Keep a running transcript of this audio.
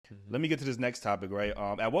Let me get to this next topic, right?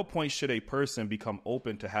 At what point should a person become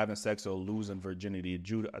open to having sex or losing virginity?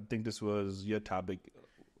 Jude, I think this was your topic.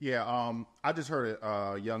 Yeah, I just heard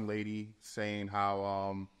a young lady saying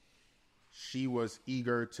how she was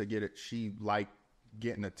eager to get it. She liked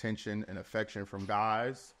getting attention and affection from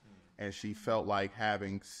guys, and she felt like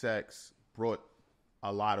having sex brought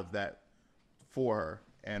a lot of that for her.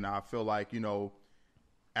 And I feel like,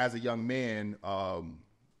 as a young man,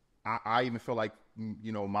 I even feel like,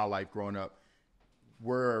 my life growing up,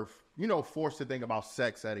 we're, forced to think about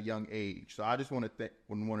sex at a young age. So I just want to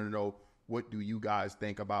know, what do you guys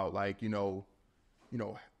think about, like,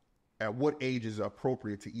 at what age is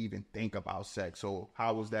appropriate to even think about sex? So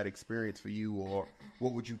how was that experience for you? Or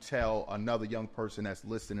what would you tell another young person that's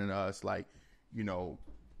listening to us? Like,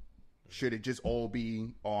 should it just all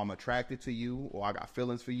be, oh, I'm attracted to you, or I got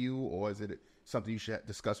feelings for you? Or is it something you should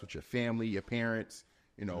discuss with your family, your parents?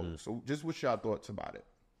 So just what's your thoughts about it?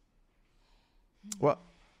 Well,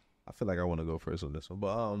 I feel like I want to go first on this one,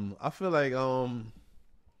 but I feel like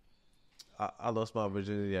I lost my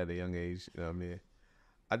virginity at a young age. You know what I mean?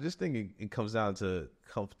 I just think it comes down to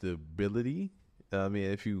comfortability. I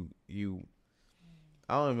mean, if you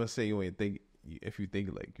I don't even say you ain't think, if you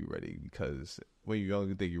think like you're ready, because when you're young,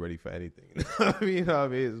 you think you're ready for anything. You know what I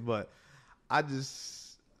mean? But I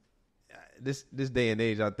just, this day and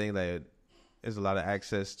age, I think that there's a lot of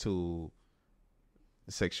access to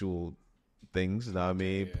sexual things, you know what I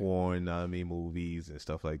mean? Yeah. Porn, you know what I mean? Movies and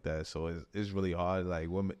stuff like that. So it's really hard. Like,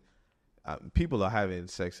 women, people are having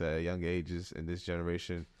sex at young ages in this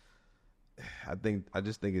generation. I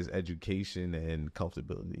just think it's education and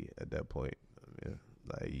comfortability at that point. I mean,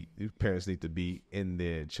 like, parents need to be in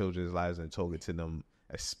their children's lives and talking to them,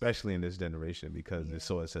 especially in this generation, because it's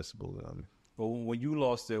so accessible. You know what I mean? But when you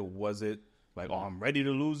lost it, was it like, oh, I'm ready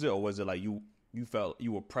to lose it? Or was it like you felt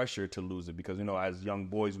you were pressured to lose it? Because, as young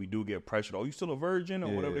boys, we do get pressured. Oh, you still a virgin? Or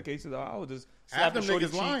whatever the case is. I would just slap the shorty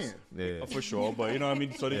cheeks. Lying. Yeah. For sure. But, you know what I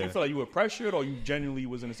mean? So did you feel like you were pressured, or you genuinely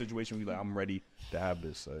was in a situation where you're like, I'm ready to have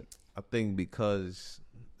this? I think because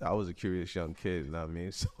I was a curious young kid, you know what I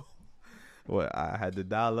mean? So I had to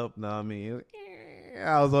dial up, you know what I mean?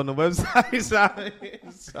 I was on the website.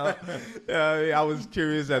 So I was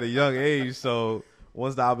curious at a young age. So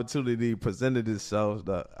once the opportunity presented itself,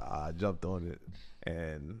 I jumped on it.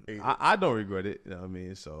 And I don't regret it, you know what I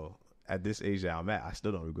mean? So at this age that I'm at, I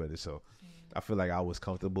still don't regret it. So I feel like I was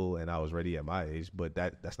comfortable and I was ready at my age, but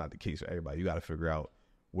that's not the case for everybody. You got to figure out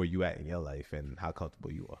where you at in your life and how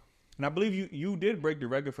comfortable you are. And I believe you did break the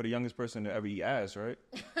record for the youngest person to ever eat ass, right?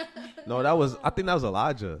 No, I think that was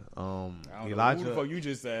Elijah. Elijah. Who the fuck you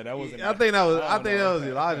just said? That wasn't. I think that was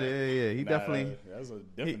Elijah. Yeah. He definitely. That's a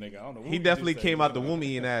different nigga. I don't know. He definitely came out the womb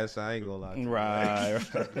eating ass. So I ain't gonna lie.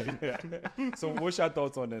 Right. So, what's your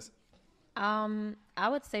thoughts on this? I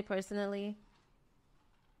would say personally,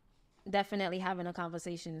 definitely having a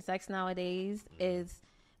conversation. Sex nowadays is,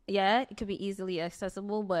 it could be easily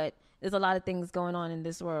accessible, but there's a lot of things going on in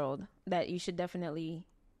this world that you should definitely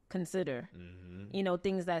consider. Mm-hmm.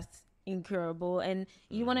 Things that's incurable, and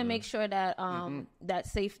you want to make sure that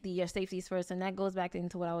that your safety is first, and that goes back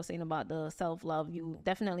into what I was saying about the self-love. You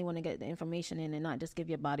definitely want to get the information in and not just give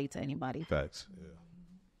your body to anybody. Facts. Yeah.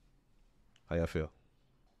 How y'all feel?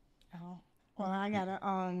 Oh, well, I got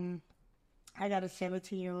a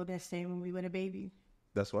 17-year-old that's staying with me with a baby.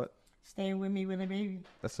 That's what? Staying with me with a baby.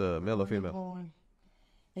 That's a male or female?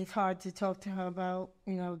 It's hard to talk to her about,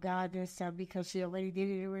 God and stuff, because she already did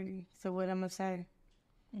it already. So what I'm going to say?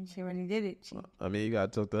 She already did it. You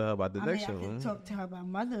got to talk to her about the next one. I can talk to her about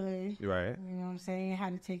motherhood. Right. You know what I'm saying? How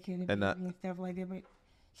to take care of the baby and stuff like that, but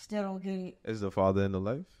still don't get it. Is the father in the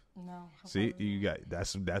life? No. See,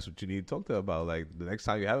 that's what you need to talk to her about. Like, the next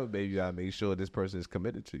time you have a baby, you got to make sure this person is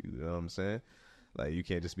committed to you. You know what I'm saying? Like, you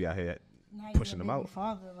can't just be out here pushing them out.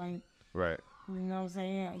 Father, like, right. You know what I'm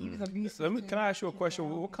saying? He was abusive. Can I ask you a question?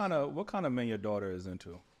 What kind of men your daughter is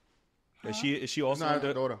into? Is she also not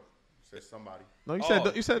her daughter? Said somebody. No,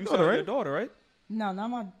 you said daughter, right? Your daughter, right? No, not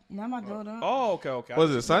my daughter. Oh, okay.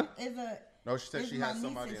 Was it a son? No, she said she had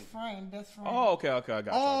somebody. Best friend. Oh, okay, I got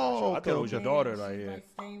you. I thought it was your daughter. Like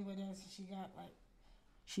staying with us.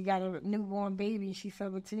 She got a newborn baby. She's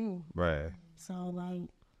 17. Right. So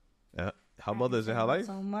her mother's in her life.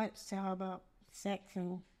 So much to her about sex,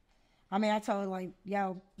 and I told her, like,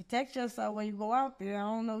 yo, protect yourself when you go out there. I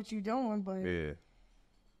don't know what you're doing, but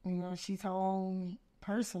she's her own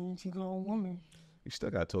person. She's her own woman. You still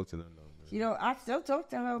gotta talk to them though. I still talk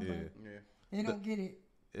to her, but they don't get it.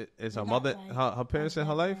 Is her mother, her parents in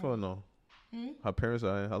her life or no? Her parents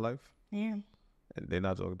are in her life? Yeah. And they're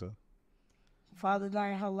not talking to her? Father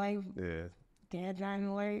died in her life. Yeah. Dad died in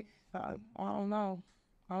her life. I don't know.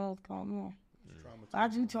 I don't know. I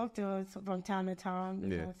do talk to her from time to time,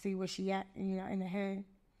 you know, see where she at, you know, in the head.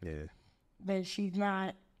 Yeah. But she's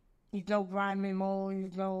not, there's no grinding mode,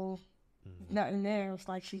 there's no, nothing there. It's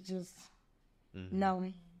like she just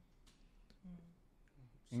numb.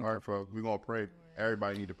 All right, folks, we're going to pray.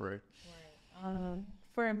 Everybody need to pray.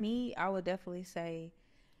 For me, I would definitely say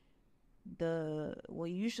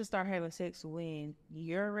you should start having sex when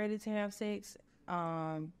you're ready to have sex.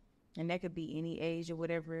 And that could be any age or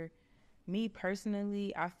whatever. Me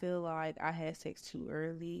personally, I feel like I had sex too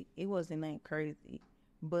early. It wasn't that crazy,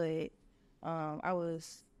 but I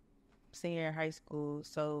was senior in high school,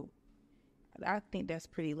 so I think that's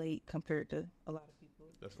pretty late compared to a lot of people.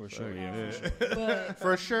 That's for sure, yeah. But,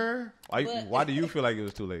 for sure. Why do you feel like it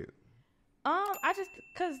was too late? I just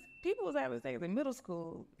because people was having sex in middle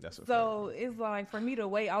school, it's like for me to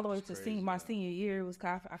wait all the way to my senior year, it was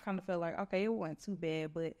I kind of felt like okay, it wasn't too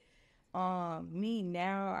bad, but. Me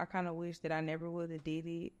now, I kind of wish that I never would have did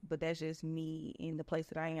it, but that's just me in the place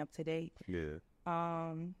that I am today. Yeah.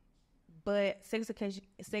 But sex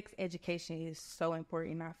education is so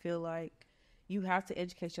important. I feel like you have to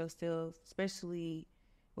educate yourself, especially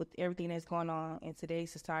with everything that's going on in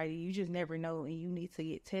today's society. You just never know, and you need to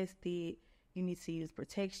get tested. You need to use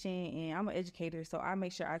protection, and I'm an educator, so I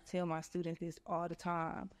make sure I tell my students this all the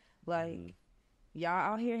time. Like, y'all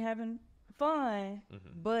out here having fun,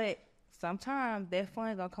 but sometimes that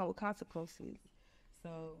fun gonna come with consequences.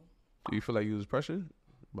 So, do you feel like you was pressured?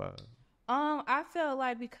 I felt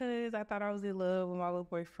like because I thought I was in love with my little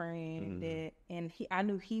boyfriend I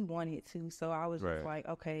knew he wanted to, so I was just like,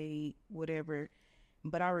 okay, whatever.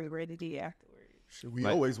 But I regretted it afterwards. We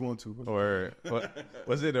always want to. Or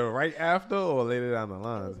was it a right after or later down the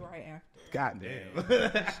line? It was right after. God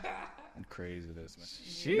damn. Crazy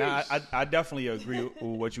this, man. Now, I definitely agree with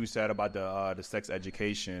what you said about the sex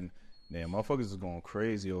education. Damn, motherfuckers is going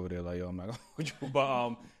crazy over there. Like, yo, I'm not gonna hold you.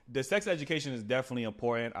 But the sex education is definitely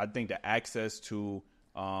important. I think the access to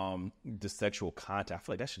the sexual content, I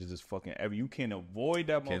feel like that shit is just fucking you can't avoid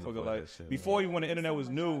that motherfucker. Like before, when the internet was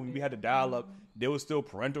new, we had to dial up. There was still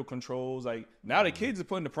parental controls. Like now, the kids are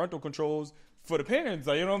putting the parental controls for the parents.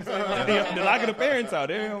 Like, you know what I'm saying? Like, they're locking the parents out.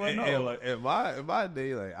 They don't like, no. Like, in my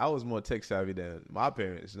day, like I was more tech savvy than my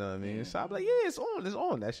parents. You know what I mean? So I'm like, yeah, it's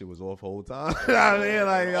on. That shit was off the whole time. You know what I mean?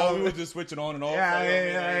 Like, we were just switching on and off.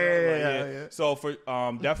 Yeah. So for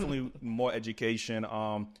definitely more education.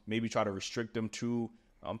 Maybe try to restrict them to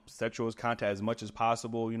sexual content as much as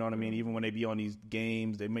possible. You know what I mean? Even when they be on these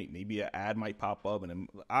games, maybe an ad might pop up, and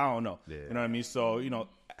I don't know. Yeah. You know what I mean? So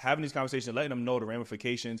having these conversations, letting them know the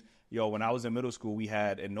ramifications. When I was in middle school, we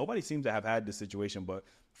had, and nobody seems to have had this situation, but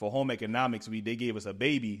for home economics, they gave us a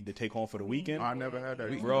baby to take home for the weekend. I never had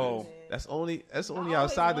that, bro. That's only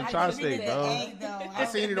outside the tri-state, bro. I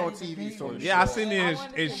seen it on TV. So I seen it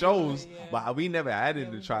in shows, but we never had it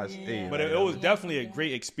in the tri-state. But it was definitely a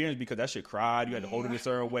great experience because that shit cried. You had to hold it a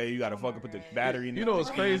certain way. You got to fucking put the battery in. You know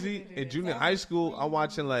what's crazy? In junior high school, I'm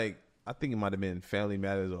watching I think it might have been Family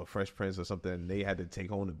Matters or Fresh Prince or something. And they had to take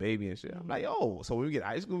home the baby and shit. I'm like, yo, so when we get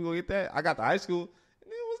high school, we gonna get that? I got the high school. It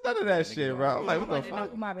was none of that shit, bro. I'm like, what the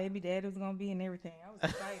fuck? My baby dad was gonna be and everything. I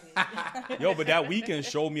was excited. Yo, but that weekend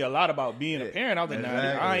showed me a lot about being a parent. I was like,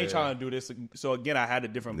 I ain't trying to do this. So again, I had a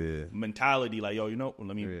different mentality. Like, yo,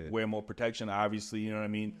 let me wear more protection. Obviously, you know what I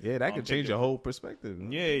mean. Yeah, that could change your whole perspective.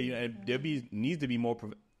 Yeah, needs to be more.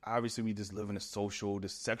 Obviously, we just live in a sexual,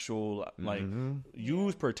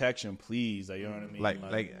 use protection, please. Like, you know what I mean?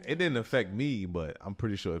 Like it didn't affect me, but I'm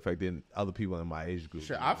pretty sure it affected other people in my age group.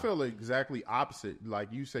 Sure, I feel exactly opposite.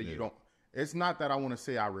 Like you said, you don't. It's not that I want to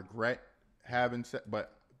say I regret having sex,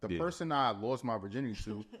 but the person I lost my virginity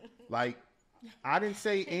to, like, I didn't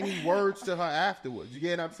say any words to her afterwards. You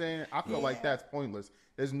get what I'm saying? I feel like that's pointless.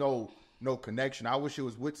 There's no connection. I wish it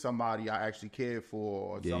was with somebody I actually cared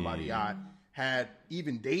for, or somebody I had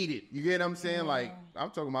even dated. You get what I'm saying? Like, I'm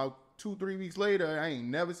talking about 2-3 weeks later, I ain't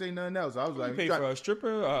never say nothing else. I was like, you paid for a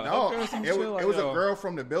stripper? No, it was a girl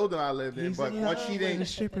from the building I lived in. But once she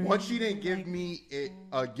didn't give me it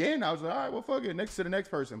again, I was like, all right, well, fuck it, next to the next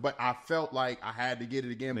person. But I felt like I had to get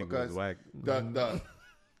it again because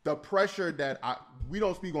the pressure that we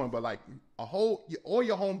don't speak on, but like all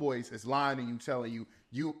your homeboys is lying to you, telling you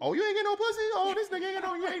ain't get no pussy. Oh, this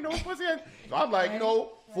nigga you ain't no pussy. So I'm like,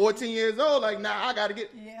 14 years old, like, nah, I gotta get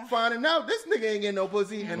finding out this nigga ain't getting no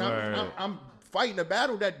pussy, and I'm fighting a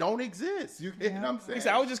battle that don't exist. You get what I'm saying? He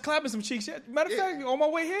said, I was just clapping some cheeks. Matter of fact, on my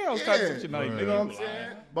way here, I was clapping some shit. You know what I'm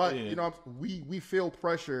saying? But we feel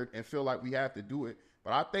pressured and feel like we have to do it.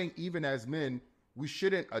 But I think even as men, we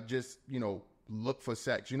shouldn't just look for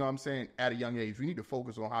sex. You know what I'm saying? At a young age, we need to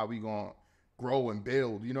focus on how we gonna grow and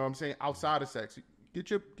build. You know what I'm saying? Outside of sex.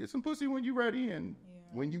 get some pussy when you ready and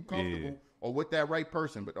when you comfortable or with that right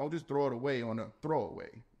person, but don't just throw it away on a throwaway.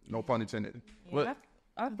 No pun intended. Yeah,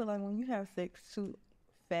 I feel like when you have sex too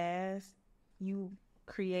fast, you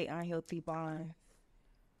create unhealthy bonds.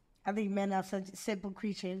 I think men are such simple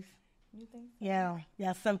creatures. You think? Yeah,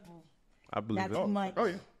 simple. I believe Not it. too much. Oh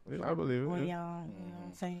yeah, I believe it. Well, Yeah. you know what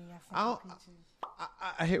I'm saying? Yeah, simple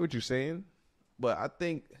creatures. I hear what you're saying, but I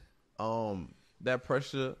think that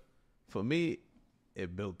pressure, for me,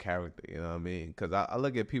 it built character. You know what I mean? Because I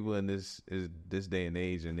look at people in this day and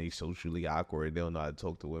age, and they socially awkward. They don't know how to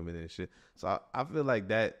talk to women and shit. So I feel like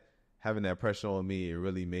that, having that pressure on me, it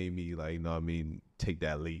really made me, like, you know what I mean, take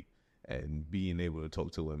that leap and being able to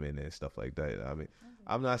talk to women and stuff like that. I mean,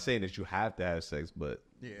 I'm not saying that you have to have sex, but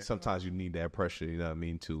sometimes you need that pressure, you know what I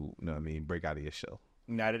mean, to, you know what I mean, break out of your shell.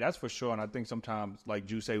 Nah, that's for sure. And I think sometimes, like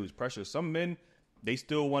Drew say, it was pressure. Some men, they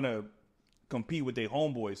still want to compete with their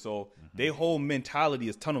homeboys, so their whole mentality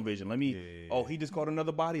is tunnel vision. He just caught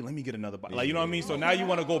another body, let me get another body. Like, you know what I mean? So now you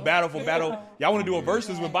want to go battle for battle. Y'all want to do a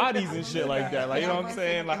versus with bodies and shit like that. Like, you know what I'm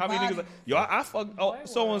saying? Like, how many niggas, I fuck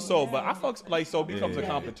so and so, but I fuck, like, so it becomes a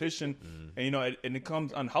competition. And, you know, and it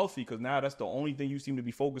becomes unhealthy because now that's the only thing you seem to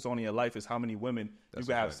be focused on in your life is how many women you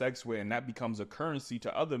can have sex with, and that becomes a currency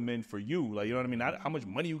to other men for you. Like, you know what I mean? Not how much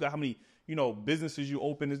money you got, how many, you know, businesses you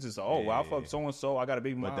open. It's just, I fuck so and so. I got a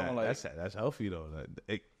big mom. That's healthy though.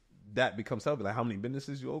 That becomes healthy. Like how many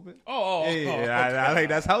businesses you open? I think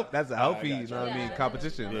that's help. That's a healthy, you know what I mean,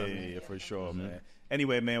 competition. Yeah, for sure, man.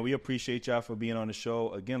 Anyway, man, we appreciate y'all for being on the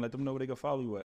show. Again, let them know where they can follow you at.